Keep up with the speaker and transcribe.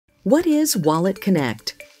What is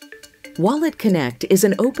WalletConnect? WalletConnect is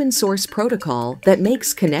an open-source protocol that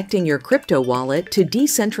makes connecting your crypto wallet to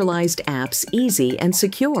decentralized apps easy and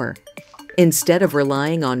secure. Instead of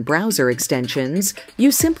relying on browser extensions,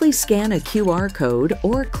 you simply scan a QR code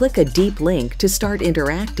or click a deep link to start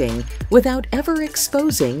interacting without ever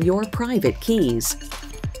exposing your private keys.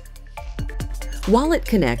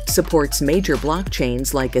 WalletConnect supports major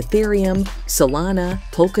blockchains like Ethereum, Solana,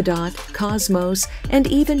 Polkadot, Cosmos, and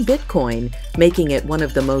even Bitcoin, making it one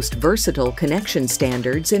of the most versatile connection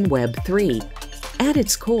standards in Web3. At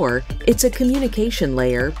its core, it's a communication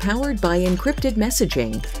layer powered by encrypted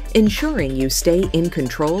messaging, ensuring you stay in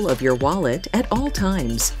control of your wallet at all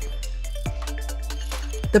times.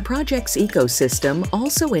 The project's ecosystem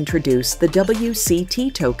also introduced the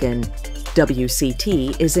WCT token.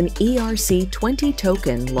 WCT is an ERC20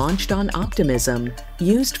 token launched on Optimism,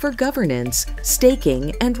 used for governance,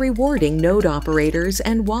 staking, and rewarding node operators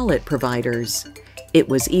and wallet providers. It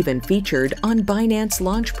was even featured on Binance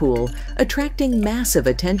Launch Pool, attracting massive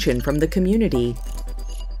attention from the community.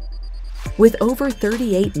 With over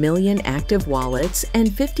 38 million active wallets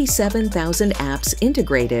and 57,000 apps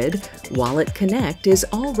integrated, WalletConnect is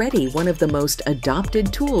already one of the most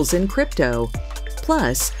adopted tools in crypto.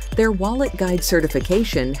 Plus, their Wallet Guide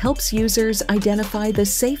certification helps users identify the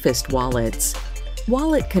safest wallets.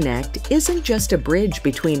 WalletConnect isn't just a bridge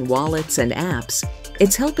between wallets and apps.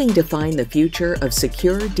 It's helping define the future of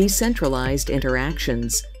secure, decentralized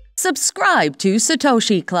interactions. Subscribe to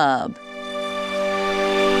Satoshi Club.